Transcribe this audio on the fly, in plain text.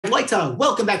like to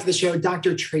welcome back to the show,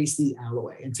 Dr. Tracy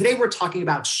Alloway. And today we're talking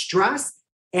about stress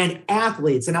and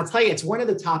athletes. And I'll tell you, it's one of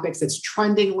the topics that's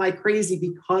trending like crazy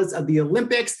because of the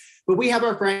Olympics. But we have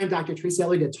our friend, Dr. Tracy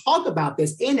Alloway, to talk about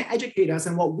this and educate us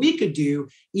on what we could do,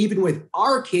 even with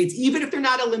our kids, even if they're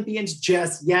not Olympians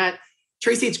just yet.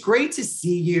 Tracy, it's great to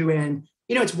see you. And,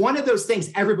 you know, it's one of those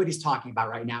things everybody's talking about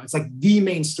right now. It's like the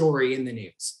main story in the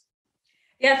news.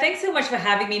 Yeah, thanks so much for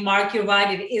having me, Mark. You're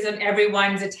right. It is on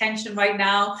everyone's attention right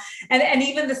now. And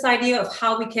even this idea of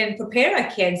how we can prepare our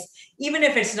kids, even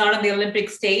if it's not on the Olympic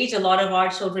stage. A lot of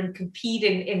our children compete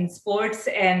in sports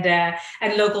and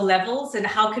local levels. And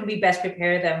how can we best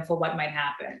prepare them for what might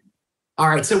happen? All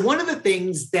right. So one of the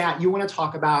things that you want to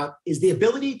talk about is the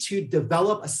ability to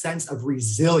develop a sense of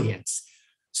resilience.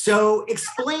 So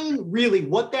explain really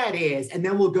what that is, and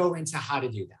then we'll go into how to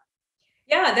do that.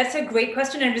 Yeah, that's a great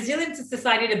question. And resilience is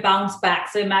decided to bounce back.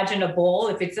 So imagine a ball.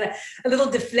 If it's a little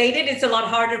deflated, it's a lot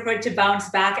harder for it to bounce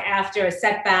back after a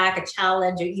setback, a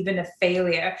challenge, or even a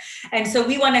failure. And so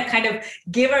we want to kind of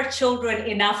give our children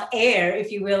enough air,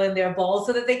 if you will, in their ball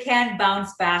so that they can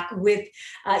bounce back with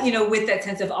that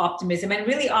sense of optimism. And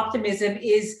really, optimism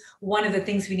is one of the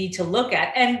things we need to look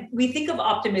at. And we think of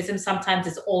optimism sometimes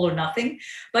as all or nothing,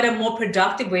 but a more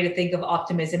productive way to think of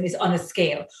optimism is on a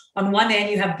scale. On one end,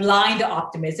 you have blind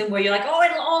optimism where you're like, oh,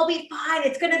 it'll all be fine.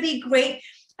 It's going to be great.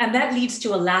 And that leads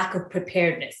to a lack of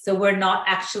preparedness. So we're not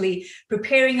actually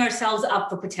preparing ourselves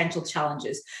up for potential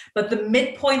challenges. But the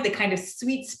midpoint, the kind of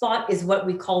sweet spot, is what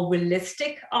we call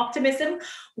realistic optimism,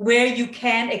 where you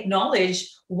can acknowledge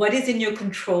what is in your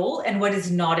control and what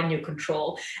is not in your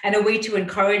control. And a way to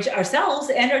encourage ourselves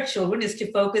and our children is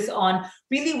to focus on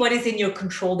really what is in your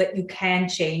control that you can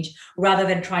change, rather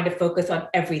than trying to focus on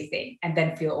everything and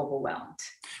then feel overwhelmed.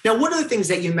 Now, one of the things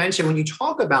that you mentioned when you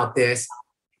talk about this,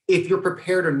 if you're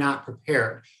prepared or not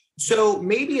prepared. So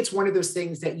maybe it's one of those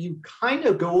things that you kind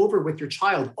of go over with your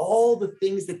child, all the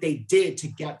things that they did to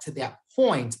get to that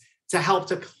point to help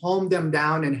to calm them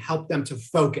down and help them to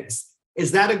focus.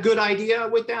 Is that a good idea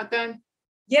with that then?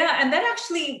 Yeah, and that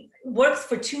actually works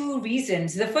for two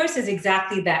reasons. The first is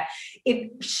exactly that.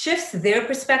 It shifts their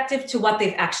perspective to what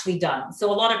they've actually done.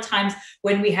 So a lot of times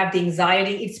when we have the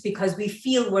anxiety, it's because we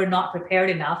feel we're not prepared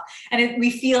enough. And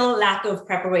we feel lack of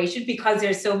preparation because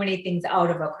there's so many things out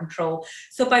of our control.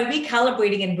 So by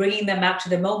recalibrating and bringing them back to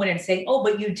the moment and saying, oh,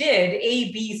 but you did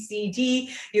A, B, C,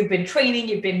 D, you've been training,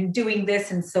 you've been doing this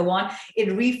and so on, it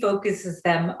refocuses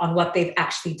them on what they've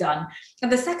actually done.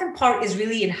 And the second part is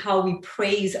really in how we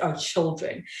praise our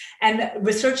children. And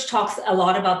research talks a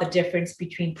lot about the difference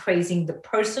between praising the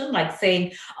person, like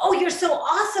saying, oh, you're so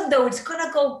awesome, though, it's going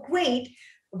to go great,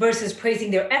 versus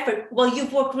praising their effort. Well,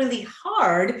 you've worked really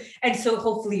hard, and so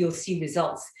hopefully you'll see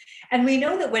results. And we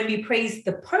know that when we praise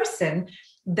the person,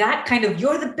 that kind of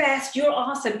you're the best, you're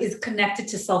awesome is connected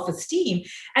to self-esteem.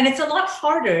 And it's a lot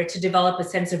harder to develop a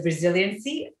sense of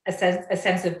resiliency, a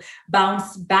sense of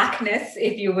bounce backness,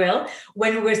 if you will,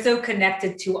 when we're so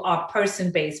connected to our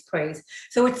person-based praise.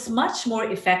 So it's much more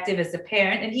effective as a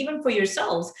parent and even for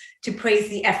yourselves to praise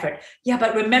the effort. Yeah,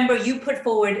 but remember, you put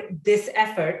forward this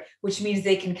effort, which means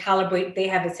they can calibrate, they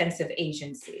have a sense of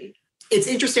agency. It's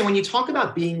interesting when you talk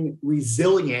about being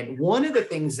resilient, one of the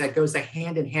things that goes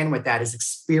hand in hand with that is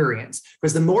experience,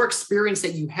 because the more experience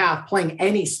that you have playing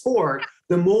any sport,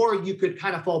 the more you could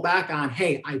kind of fall back on,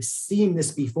 hey, I've seen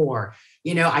this before.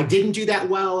 You know, I didn't do that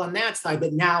well on that side,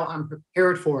 but now I'm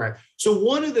prepared for it. So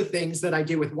one of the things that I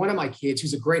do with one of my kids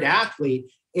who's a great athlete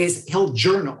is he'll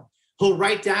journal. He'll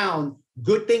write down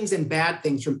good things and bad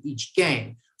things from each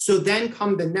game. So then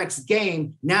come the next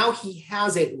game, now he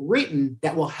has it written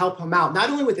that will help him out,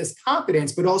 not only with his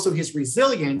confidence, but also his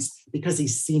resilience because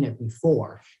he's seen it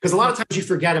before. Because a lot of times you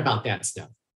forget about that stuff.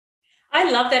 I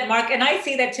love that, Mark. And I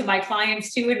say that to my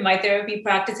clients too in my therapy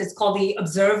practice. It's called the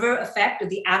observer effect or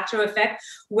the actor effect,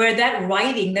 where that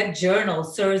writing, that journal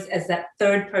serves as that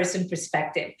third person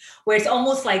perspective, where it's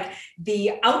almost like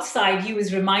the outside you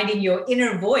is reminding your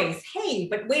inner voice, hey,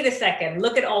 but wait a second,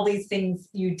 look at all these things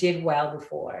you did well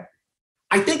before.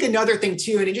 I think another thing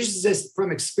too, and it just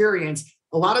from experience,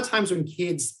 a lot of times when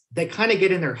kids, they kind of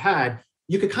get in their head,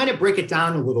 you could kind of break it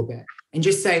down a little bit and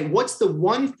just say, what's the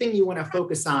one thing you want to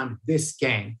focus on this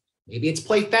game? Maybe it's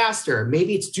play faster.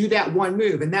 Maybe it's do that one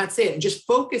move and that's it. And just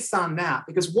focus on that,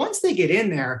 because once they get in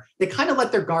there, they kind of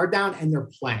let their guard down and they're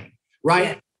playing, right?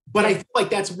 Yeah. But I feel like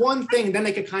that's one thing. Then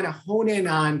they could kind of hone in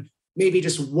on maybe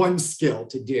just one skill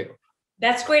to do.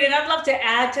 That's great. And I'd love to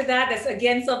add to that. That's,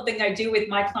 again, something I do with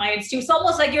my clients too. It's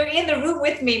almost like you're in the room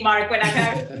with me, Mark, when I'm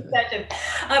having a session.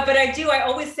 But I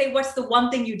always say, what's the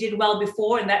one thing you did well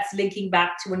before? And that's linking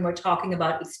back to when we're talking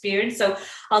about experience. So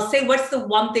I'll say, what's the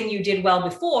one thing you did well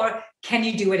before? Can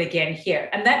you do it again here?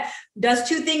 And that does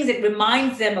two things. It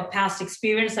reminds them of past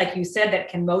experience, like you said, that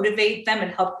can motivate them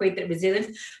and help create that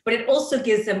resilience. But it also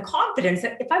gives them confidence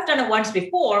that if I've done it once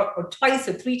before, or twice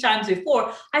or three times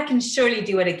before, I can surely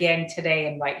do it again today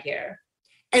and right here.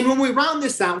 And when we round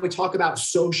this out, we talk about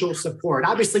social support.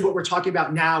 Obviously, what we're talking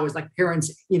about now is like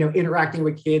parents, interacting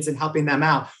with kids and helping them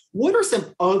out. What are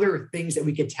some other things that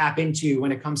we could tap into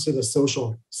when it comes to the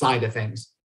social side of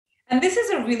things? And this is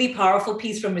a really powerful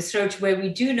piece from research where we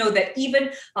do know that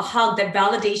even a hug, that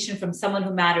validation from someone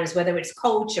who matters, whether it's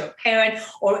coach or parent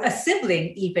or a sibling,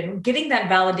 even getting that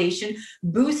validation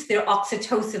boosts their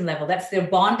oxytocin level. That's their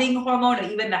bonding hormone, or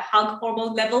even the hug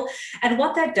hormone level. And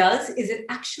what that does is it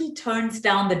actually turns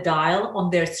down the dial on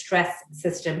their stress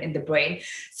system in the brain.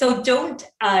 So don't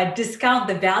discount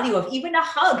the value of even a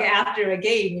hug after a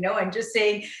game, and just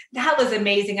saying, that was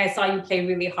amazing. I saw you play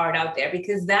really hard out there,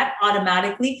 because that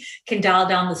automatically can dial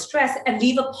down the stress and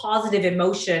leave a positive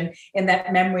emotion in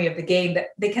that memory of the game that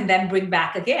they can then bring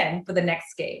back again for the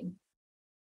next game.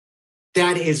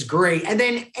 That is great. And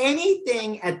then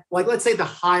anything at, like, let's say the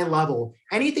high level,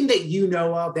 anything that you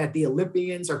know of that the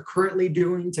Olympians are currently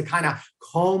doing to kind of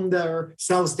calm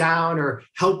themselves down or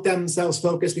help themselves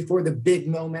focus before the big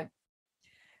moment?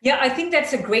 Yeah, I think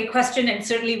that's a great question. And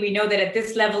certainly we know that at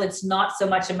this level, it's not so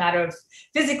much a matter of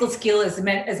physical skill as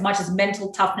much as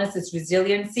mental toughness, it's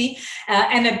resiliency.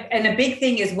 And a big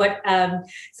thing is what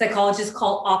psychologists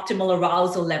call optimal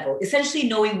arousal level, essentially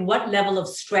knowing what level of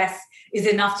stress is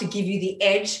enough to give you the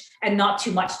edge and not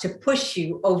too much to push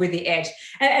you over the edge.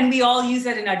 And we all use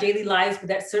that in our daily lives, but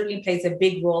that certainly plays a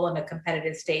big role on a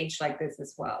competitive stage like this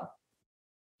as well.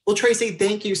 Well, Tracy,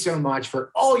 thank you so much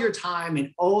for all your time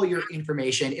and all your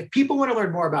information. If people want to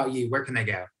learn more about you, where can they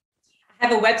go? I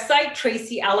have a website,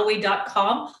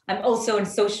 tracyalloway.com. I'm also on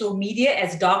social media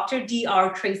as Dr.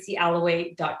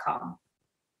 drtracyalloway.com.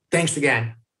 Thanks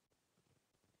again.